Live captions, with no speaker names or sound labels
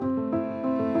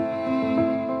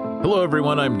Hello,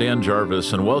 everyone. I'm Dan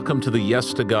Jarvis, and welcome to the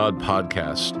Yes to God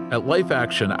podcast. At Life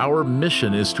Action, our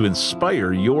mission is to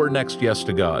inspire your next yes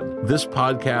to God. This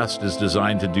podcast is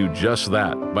designed to do just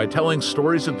that by telling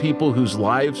stories of people whose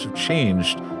lives have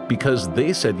changed because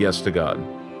they said yes to God.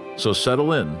 So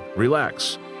settle in,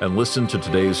 relax, and listen to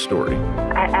today's story.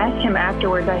 I asked him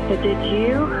afterwards, I said, did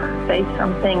you say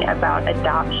something about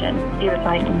adoption? He was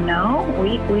like, no,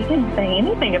 we didn't say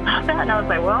anything about that. And I was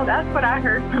like, well, that's what I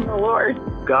heard from the Lord.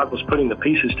 God was putting the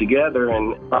pieces together,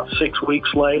 and about 6 weeks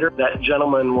later, that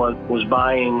gentleman was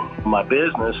buying my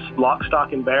business, lock,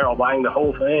 stock, and barrel, buying the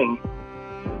whole thing.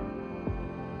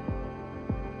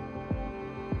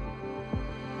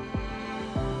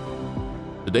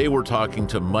 Today we're talking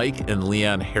to Mike and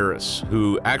Leanne Harris,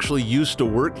 who actually used to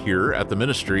work here at the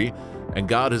ministry, and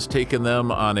God has taken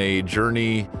them on a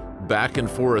journey back and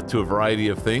forth to a variety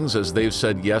of things as they've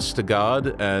said yes to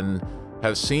God and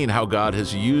have seen how God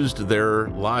has used their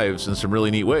lives in some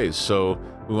really neat ways. So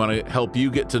we want to help you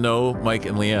get to know Mike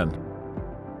and Leanne.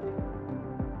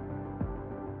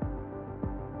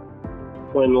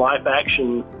 When Life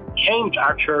Action came to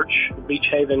our church, Beach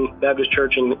Haven Baptist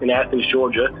Church in Athens,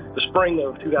 Georgia, the spring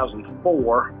of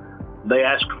 2004, they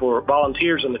asked for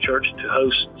volunteers in the church to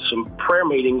host some prayer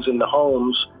meetings in the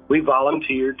homes. We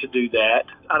volunteered to do that.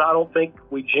 I don't think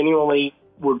we genuinely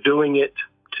were doing it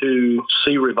to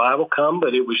see revival come,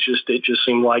 but it just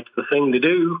seemed like the thing to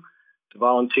do, to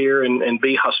volunteer and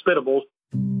be hospitable.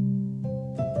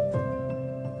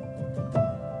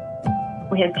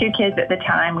 We had 2 kids at the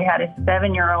time. We had a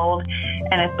 7-year-old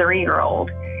and a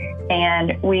 3-year-old.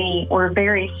 And we were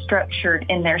very structured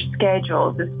in their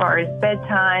schedules as far as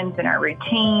bedtimes and our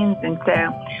routines. And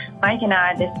so Mike and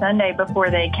I, the Sunday before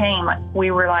they came,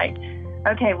 we were like,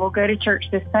 okay, we'll go to church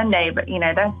this Sunday, but,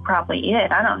 that's probably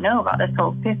it. I don't know about this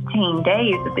whole 15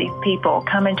 days of these people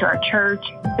coming to our church.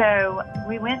 So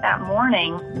we went that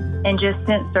morning and just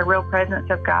sensed the real presence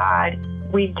of God.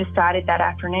 We decided that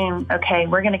afternoon, okay,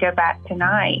 we're going to go back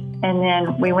tonight. And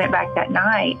then we went back that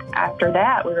night. After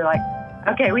that, we were like,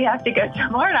 okay, we have to go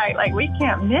tomorrow night. Like, we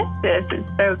can't miss this.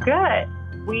 It's so good.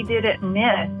 We didn't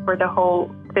miss for the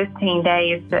whole 15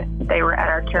 days that they were at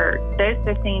our church. Those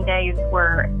 15 days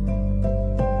were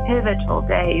pivotal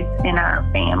days in our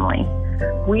family.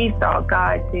 We saw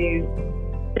God do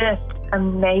just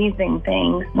amazing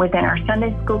things within our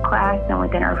Sunday school class and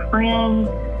within our friends.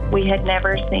 We had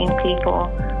never seen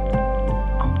people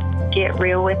get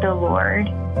real with the Lord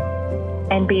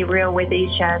and be real with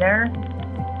each other.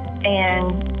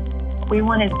 And we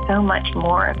wanted so much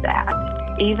more of that.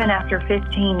 Even after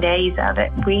 15 days of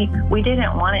it, we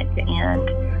didn't want it to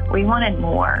end. We wanted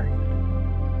more.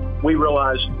 We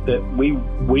realized that we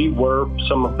were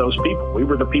some of those people. We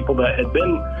were the people that had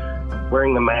been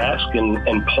wearing the mask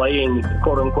and playing the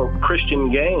quote-unquote Christian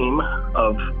game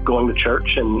of going to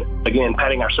church and, again,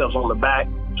 patting ourselves on the back,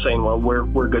 saying, well,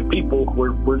 we're good people,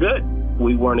 we're good.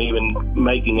 We weren't even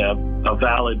making a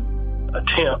valid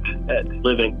attempt at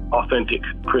living authentic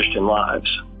Christian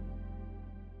lives.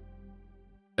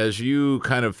 As you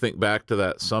kind of think back to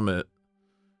that summit,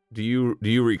 do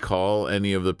you recall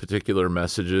any of the particular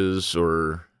messages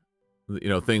or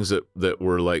things that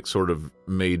were like sort of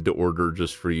made to order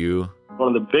just for you?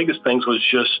 One of the biggest things was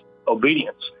just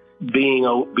obedience, being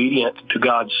obedient to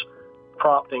God's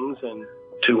promptings and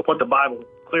to what the Bible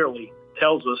clearly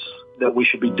tells us that we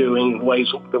should be doing, ways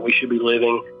that we should be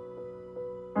living.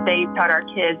 They taught our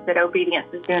kids that obedience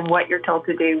is doing what you're told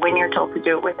to do, when you're told to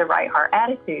do it with the right heart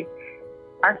attitude.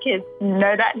 Our kids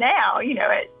know that now,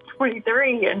 at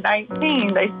 23 and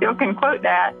 19, they still can quote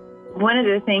that. One of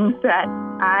the things that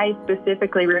I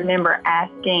specifically remember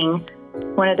asking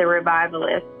one of the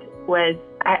revivalists was,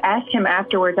 I asked him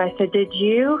afterwards, I said, did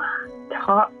you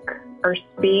talk or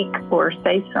speak or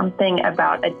say something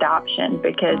about adoption?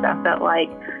 Because I felt like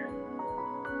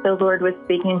the Lord was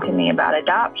speaking to me about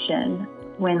adoption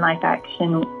when Life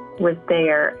Action was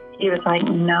there. He was like,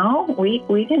 no, we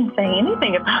didn't say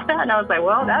anything about that. And I was like,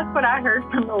 well, that's what I heard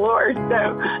from the Lord.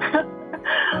 So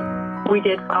we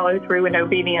did follow through in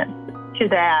obedience to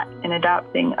that in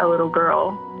adopting a little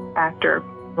girl after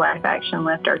Life Action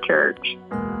left our church.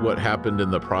 What happened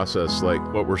in the process? Like,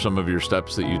 what were some of your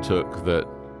steps that you took that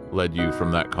led you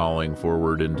from that calling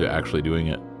forward into actually doing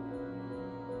it?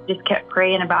 Just kept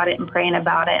praying about it. And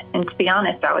to be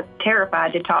honest, I was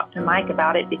terrified to talk to Mike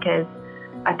about it because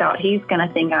I thought he's going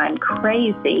to think I'm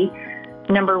crazy.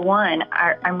 Number one,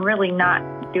 I'm really not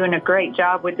doing a great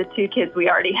job with the 2 kids we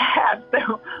already have.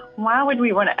 So why would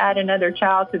we want to add another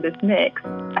child to this mix?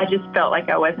 I just felt like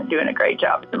I wasn't doing a great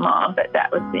job as a mom, but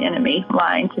that was the enemy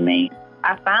lying to me.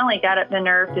 I finally got up the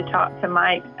nerve to talk to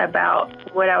Mike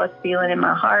about what I was feeling in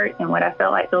my heart and what I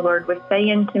felt like the Lord was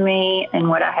saying to me and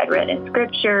what I had read in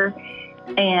Scripture.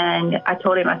 And I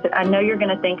told him, I said, I know you're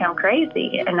going to think I'm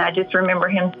crazy. And I just remember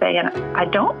him saying, I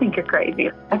don't think you're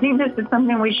crazy. I think this is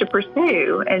something we should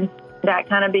pursue. And that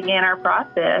kind of began our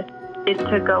process. It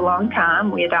took a long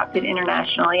time. We adopted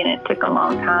internationally, and it took a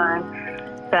long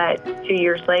time. But 2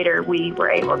 years later, we were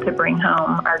able to bring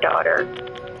home our daughter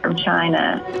from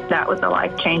China. That was a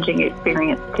life-changing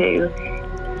experience, too.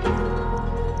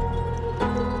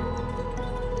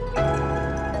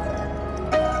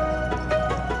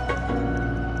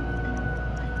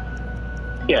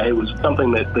 Yeah, it was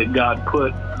something that God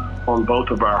put on both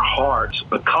of our hearts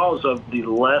because of the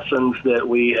lessons that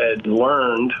we had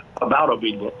learned about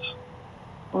obedience.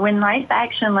 When Life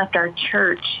Action left our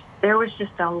church, there was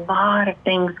just a lot of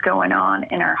things going on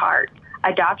in our heart.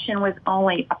 Adoption was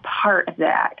only a part of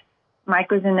that.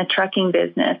 Mike was in the trucking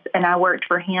business, and I worked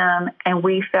for him, and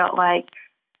we felt like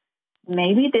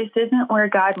maybe this isn't where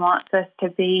God wants us to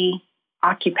be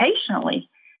occupationally.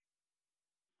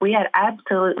 We had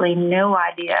absolutely no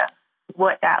idea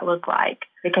what that looked like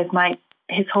because Mike,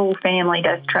 his whole family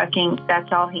does trucking.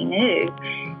 That's all he knew.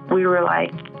 We were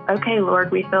like, okay,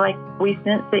 Lord, we feel like we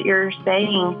sense that you're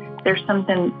saying there's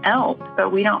something else,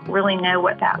 but we don't really know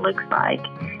what that looks like.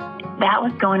 That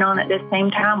was going on at the same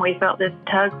time. We felt this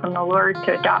tug from the Lord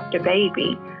to adopt a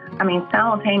baby. I mean,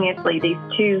 simultaneously, these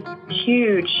two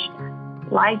huge,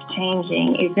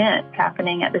 life-changing events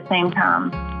happening at the same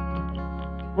time.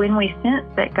 When we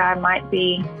sensed that God might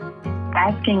be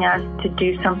asking us to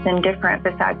do something different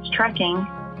besides trucking,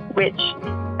 which,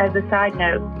 as a side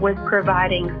note, was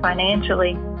providing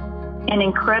financially in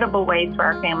incredible ways for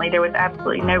our family, there was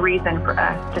absolutely no reason for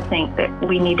us to think that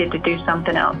we needed to do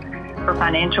something else. For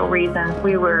financial reasons,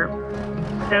 we were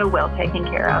so well taken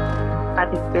care of by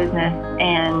this business,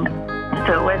 and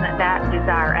so it wasn't that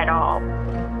desire at all.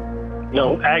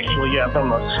 No, actually, yeah, from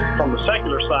the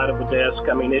secular side of the desk,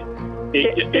 I mean, it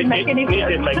didn't make any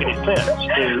sense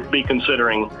to be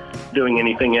considering doing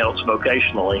anything else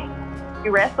vocationally. We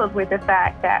wrestled with the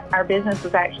fact that our business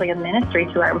was actually a ministry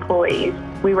to our employees.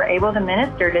 We were able to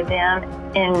minister to them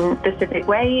in specific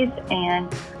ways,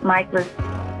 and Mike was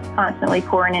constantly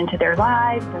pouring into their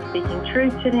lives and speaking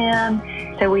truth to them.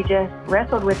 So we just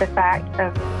wrestled with the fact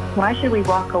of why should we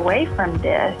walk away from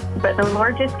this? But the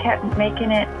Lord just kept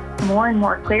making it more and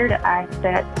more clear to us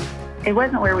that it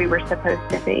wasn't where we were supposed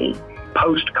to be.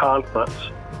 Post-conference,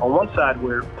 on one side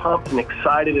we're pumped and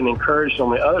excited and encouraged. On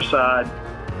the other side,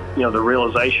 the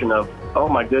realization of, oh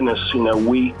my goodness,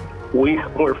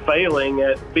 we're failing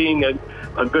at being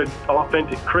a good,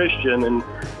 authentic Christian,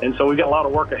 and so we got a lot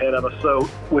of work ahead of us. So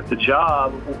with the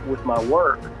job, with my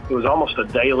work, it was almost a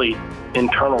daily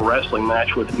internal wrestling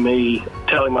match with me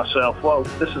telling myself, well,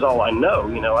 this is all I know.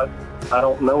 I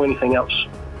don't know anything else.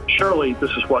 Surely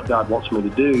this is what God wants me to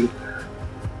do.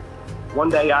 One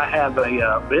day I have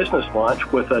a business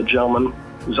lunch with a gentleman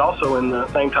who's also in the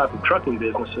same type of trucking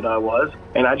business that I was,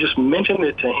 and I just mentioned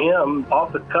it to him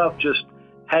off the cuff, just,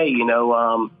 hey,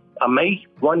 I may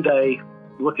one day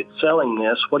look at selling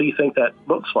this. What do you think that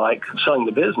looks like, selling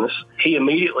the business? He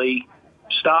immediately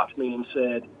stopped me and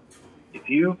said, if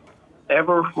you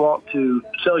ever want to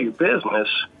sell your business,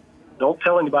 don't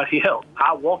tell anybody else.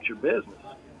 I want your business,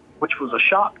 which was a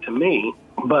shock to me.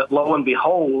 But lo and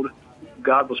behold,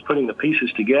 God was putting the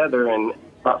pieces together, and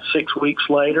about 6 weeks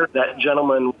later, that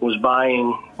gentleman was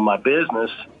buying my business,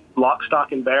 lock,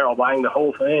 stock, and barrel, buying the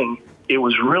whole thing. It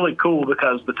was really cool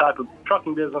because the type of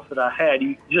trucking business that I had,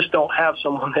 you just don't have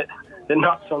someone that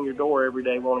knocks on your door every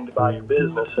day wanting to buy your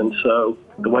business. And so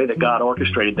the way that God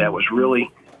orchestrated that was really,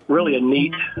 really a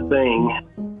neat thing.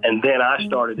 And then I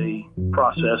started a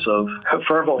process of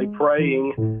fervently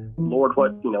praying, Lord,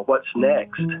 what's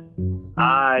next?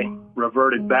 I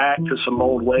reverted back to some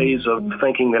old ways of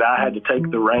thinking that I had to take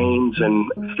the reins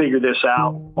and figure this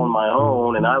out on my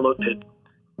own. And I looked at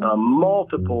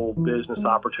multiple business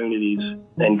opportunities,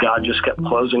 and God just kept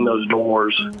closing those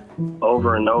doors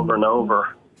over and over and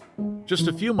over. Just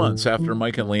a few months after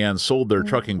Mike and Leanne sold their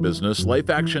trucking business,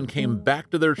 Life Action came back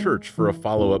to their church for a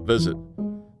follow-up visit.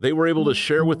 They were able to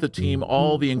share with the team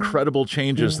all the incredible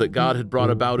changes that God had brought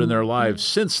about in their lives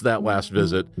since that last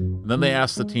visit, and then they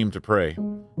asked the team to pray.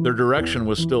 Their direction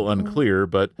was still unclear,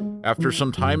 but after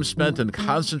some time spent in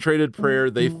concentrated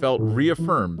prayer, they felt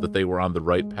reaffirmed that they were on the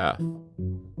right path.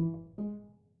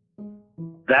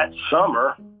 That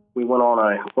summer, we went on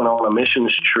a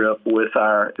missions trip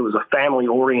it was a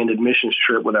family-oriented missions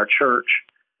trip with our church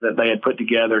that they had put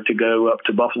together to go up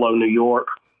to Buffalo, New York,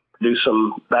 do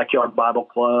some backyard Bible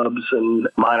clubs and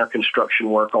minor construction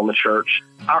work on the church.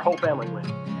 Our whole family went.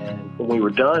 And when we were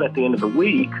done at the end of the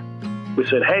week, we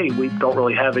said, hey, we don't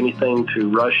really have anything to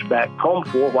rush back home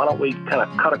for. Why don't we kind of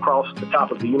cut across the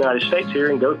top of the United States here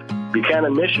and go to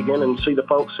Buchanan, Michigan, and see the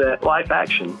folks at Life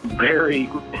Action? Very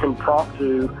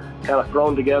impromptu, kind of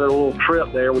thrown together a little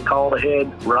trip there. We called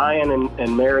ahead. Ryan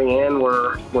and Mary Ann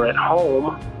were at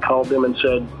home, called them and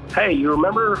said, hey, you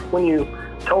remember when you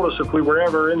told us if we were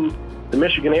ever in the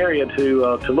Michigan area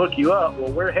to look you up?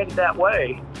 Well, we're headed that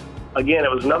way. Again,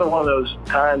 it was another one of those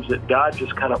times that God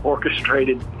just kind of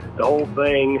orchestrated the whole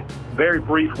thing. Very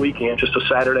brief weekend, just a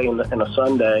Saturday and a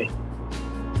Sunday.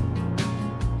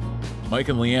 Mike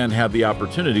and Leanne had the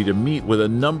opportunity to meet with a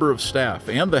number of staff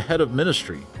and the head of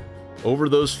ministry. Over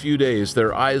those few days,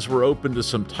 their eyes were open to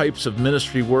some types of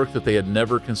ministry work that they had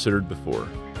never considered before.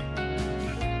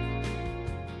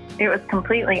 It was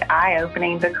completely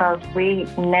eye-opening because we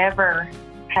never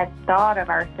had thought of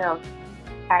ourselves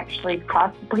actually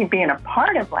possibly being a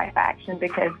part of Life Action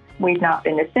because we've not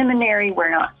been to seminary, we're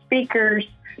not speakers.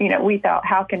 We thought,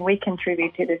 how can we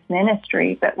contribute to this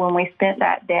ministry? But when we spent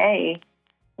that day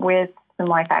with some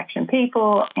Life Action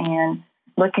people and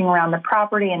looking around the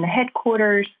property and the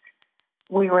headquarters,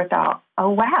 we were thought,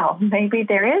 oh, wow, maybe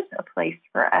there is a place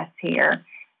for us here.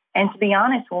 And to be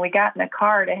honest, when we got in the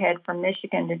car to head from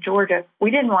Michigan to Georgia,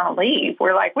 we didn't want to leave.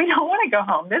 We're like, we don't want to go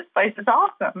home. This place is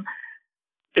awesome.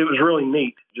 It was really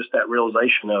neat, just that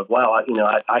realization of, wow,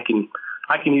 I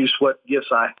can use what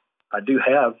gifts I do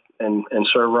have and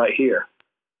serve right here.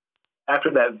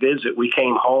 After that visit, we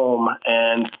came home,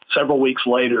 and several weeks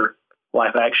later,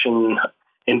 Life Action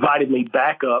invited me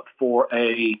back up for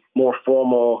a more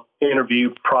formal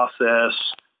interview process.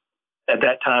 At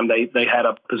that time, they had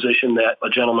a position that a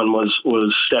gentleman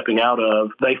was stepping out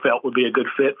of. They felt would be a good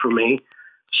fit for me.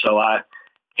 So I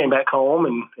came back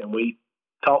home, and we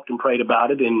talked and prayed about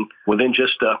it. And within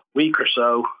just a week or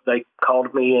so, they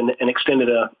called me and extended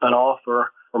an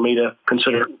offer for me to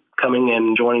consider coming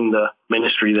and joining the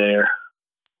ministry there.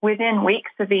 Within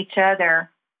weeks of each other,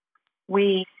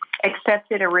 we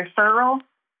accepted a referral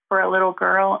for a little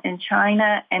girl in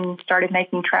China and started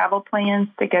making travel plans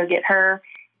to go get her.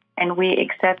 And we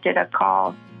accepted a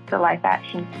call to Life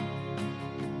Action.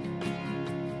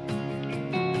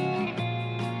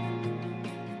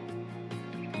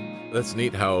 That's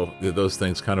neat how those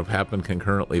things kind of happen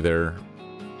concurrently there.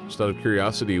 Just out of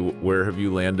curiosity, where have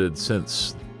you landed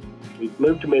since? We've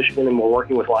moved to Michigan and we're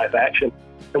working with Life Action.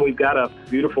 And we've got a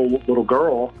beautiful little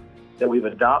girl that we've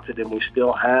adopted, and we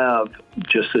still have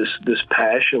just this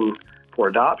passion for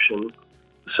adoption.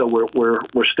 So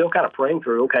we're still kind of praying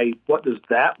through, okay, what does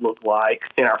that look like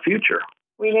in our future?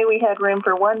 We knew we had room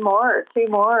for one more or two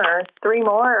more or three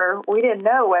more, or we didn't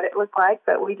know what it looked like,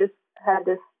 but we just had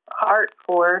this heart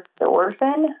for the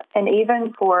orphan and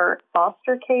even for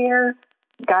foster care.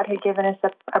 God had given us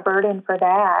a burden for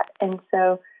that. And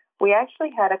so we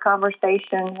actually had a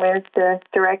conversation with the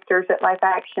directors at Life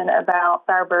Action about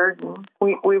our burden.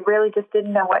 We really just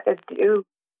didn't know what to do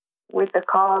with the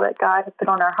call that God had put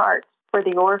on our hearts for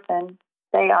the orphan.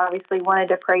 They obviously wanted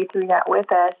to pray through that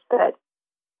with us, but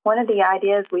one of the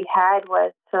ideas we had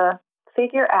was to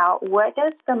figure out, what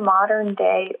does the modern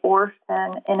day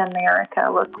orphan in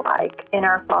America look like in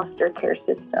our foster care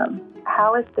system?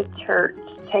 How is the church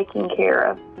taking care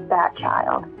of that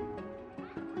child?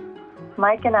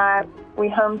 Mike and I, we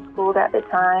homeschooled at the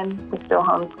time. We still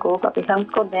homeschool, but we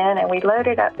homeschooled then, and we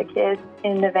loaded up the kids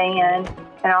in the van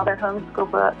and all their homeschool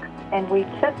books, and we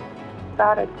took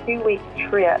about a 2-week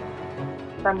trip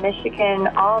from Michigan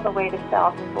all the way to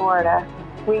South Florida.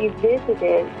 We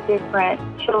visited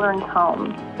different children's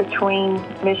homes between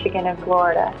Michigan and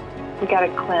Florida. We got a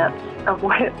glimpse of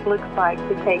what it looks like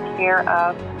to take care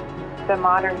of the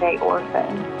modern-day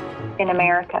orphan in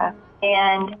America.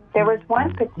 And there was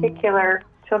one particular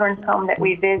children's home that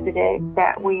we visited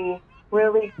that we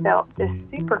really felt just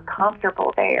super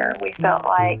comfortable there. We felt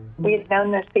like we had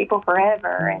known those people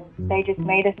forever, and they just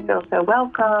made us feel so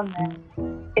welcome.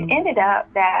 And it ended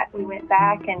up that we went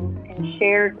back and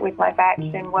shared with Life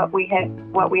Action what we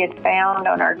had found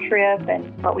on our trip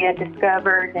and what we had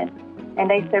discovered. And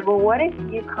they said, well, what if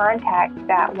you contact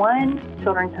that one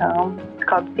children's home? It's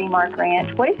called Seamark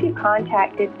Ranch. What if you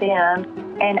contacted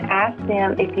them and asked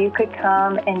them if you could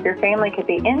come and your family could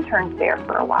be interns there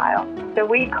for a while? So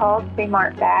we called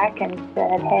Seamark back and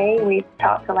said, hey, we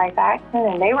talked to Life Action,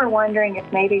 and they were wondering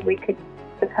if maybe we could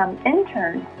become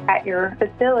interns at your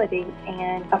facility.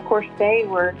 And of course, they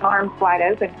were arms wide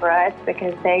open for us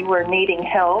because they were needing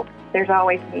help there's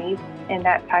always needs in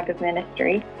that type of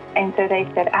ministry. And so they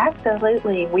said,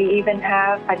 absolutely. We even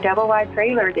have a double-wide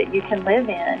trailer that you can live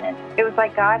in. And it was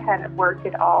like God had worked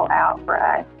it all out for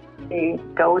us to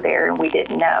go there, and we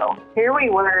didn't know. Here we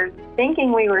were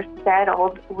thinking we were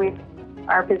settled with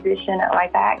our position at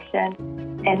Life Action,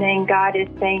 and then God is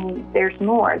saying, there's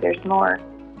more.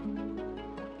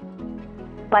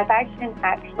 Life Action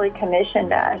actually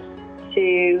commissioned us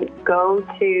to go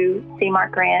to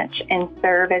Seamark Ranch and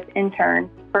serve as interns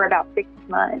for about 6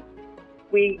 months.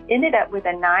 We ended up with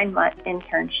a 9-month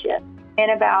internship.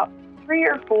 And about 3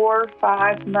 or 4,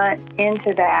 5 months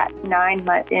into that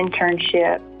 9-month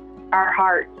internship, our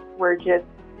hearts were just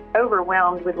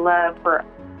overwhelmed with love for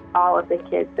all of the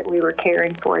kids that we were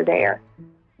caring for there.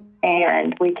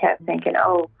 And we kept thinking,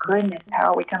 oh, goodness,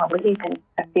 how are we going to leave in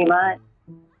a few months?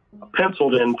 A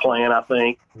penciled-in plan, I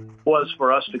think, was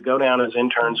for us to go down as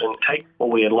interns and take what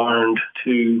we had learned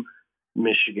to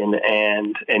Michigan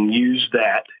and use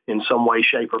that in some way,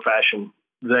 shape, or fashion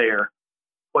there.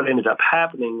 What ended up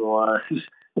happening was,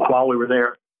 while we were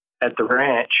there at the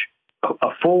ranch, a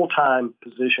full-time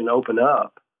position opened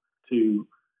up to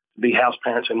be house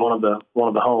parents in one of the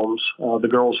homes, the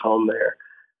girls' home there.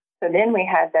 So then we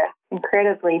had that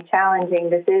incredibly challenging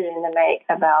decision to make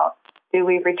about, do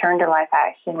we return to Life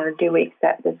Action or do we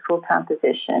accept this full-time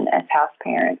position as house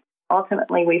parents?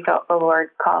 Ultimately, we felt the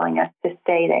Lord calling us to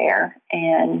stay there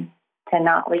and to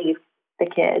not leave the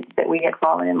kids that we had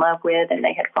fallen in love with, and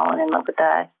they had fallen in love with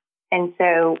us. And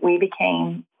so we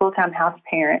became full-time house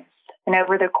parents. And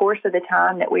over the course of the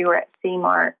time that we were at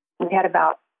Seamark, we had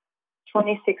about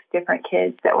 26 different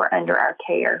kids that were under our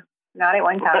care. Not at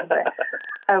one time, but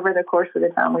over the course of the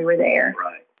time we were there.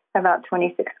 Right. About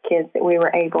 26 kids that we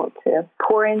were able to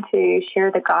pour into,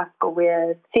 share the gospel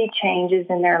with, see changes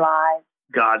in their lives.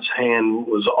 God's hand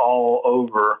was all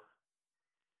over,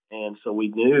 and so we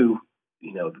knew,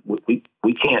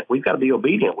 we can't. We've got to be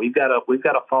obedient. We've got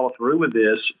to follow through with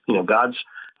this.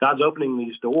 God's opening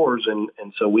these doors, and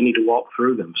so we need to walk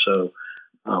through them. So,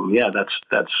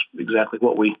 that's exactly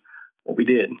what we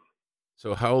did.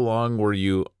 So, how long were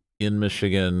you in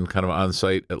Michigan, kind of on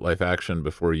site at Life Action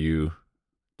before you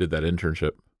did that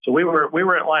internship? So we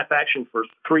were at Life Action for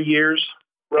 3 years,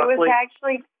 roughly. It was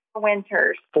actually 4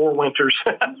 winters. 4 winters.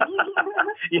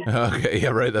 Yeah. Okay, yeah,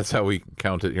 right. That's how we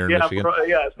count it here in Michigan.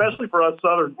 Especially for us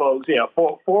Southern folks. Yeah,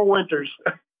 4 winters.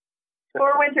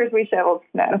 4 winters we shoveled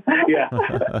snow.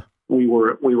 Yeah, we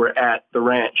were at the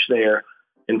ranch there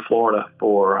in Florida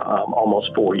for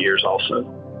almost 4 years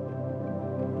also.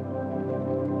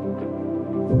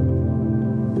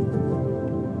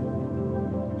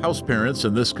 House parents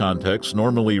in this context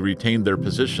normally retain their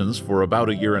positions for about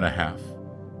 1.5 years.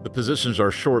 The positions are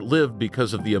short-lived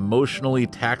because of the emotionally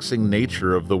taxing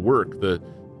nature of the work that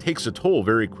takes a toll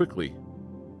very quickly.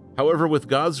 However, with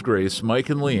God's grace, Mike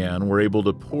and Leanne were able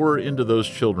to pour into those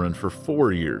children for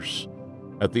 4 years.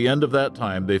 At the end of that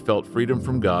time, they felt freedom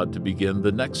from God to begin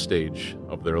the next stage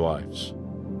of their lives.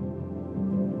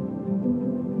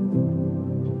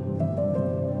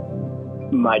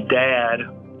 My dad,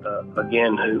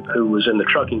 again, who was in the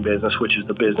trucking business, which is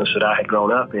the business that I had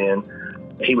grown up in,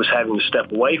 he was having to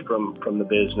step away from the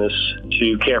business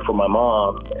to care for my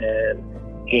mom. And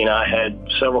he and I had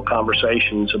several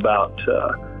conversations about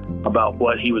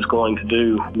what he was going to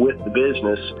do with the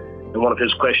business. And one of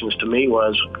his questions to me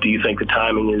was, do you think the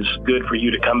timing is good for you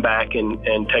to come back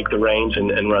and take the reins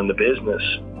and run the business?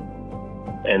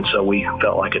 And so we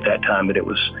felt like at that time that it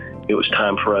was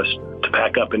time for us to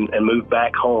pack up and move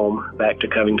back home, back to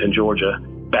Covington, Georgia,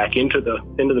 back into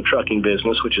the trucking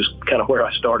business, which is kind of where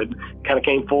I started, kind of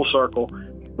came full circle.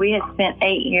 We had spent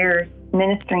 8 years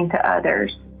ministering to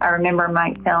others. I remember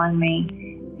Mike telling me,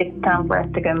 it's time for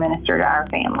us to go minister to our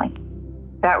family.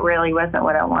 That really wasn't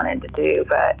what I wanted to do,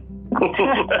 but...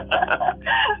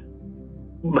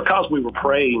 Because we were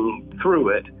praying through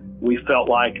it, we felt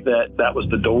like that was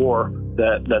the door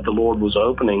that the Lord was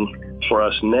opening for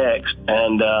us next.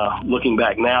 And looking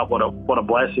back now, what a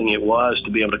blessing it was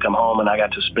to be able to come home, and I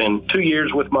got to spend 2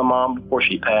 years with my mom before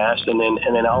she passed, and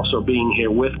then also being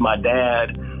here with my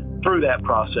dad through that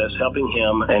process, helping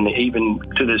him, and even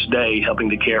to this day, helping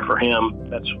to care for him.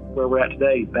 That's where we're at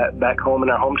today, back home in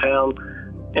our hometown,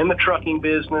 in the trucking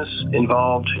business,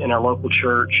 involved in our local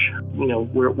church.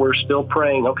 We're still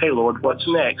praying, okay, Lord, what's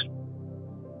next?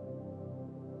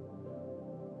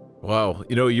 Wow.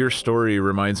 Your story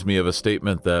reminds me of a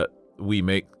statement that we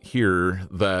make here,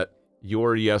 that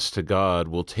your yes to God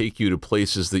will take you to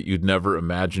places that you'd never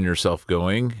imagine yourself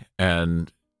going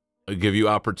and give you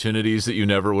opportunities that you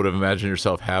never would have imagined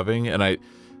yourself having. And I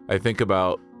think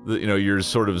about your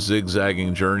sort of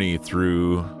zigzagging journey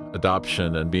through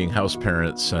adoption and being house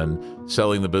parents and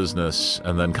selling the business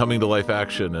and then coming to Life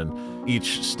Action and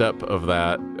each step of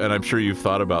that. And I'm sure you've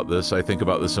thought about this. I think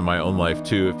about this in my own life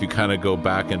too. If you kind of go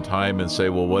back in time and say,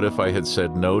 well, what if I had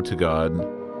said no to God?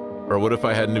 Or what if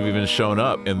I hadn't even shown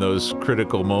up in those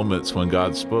critical moments when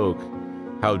God spoke?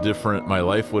 How different my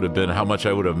life would have been, how much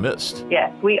I would have missed.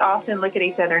 Yes, we often look at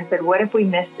each other and said, what if we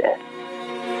missed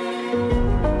it?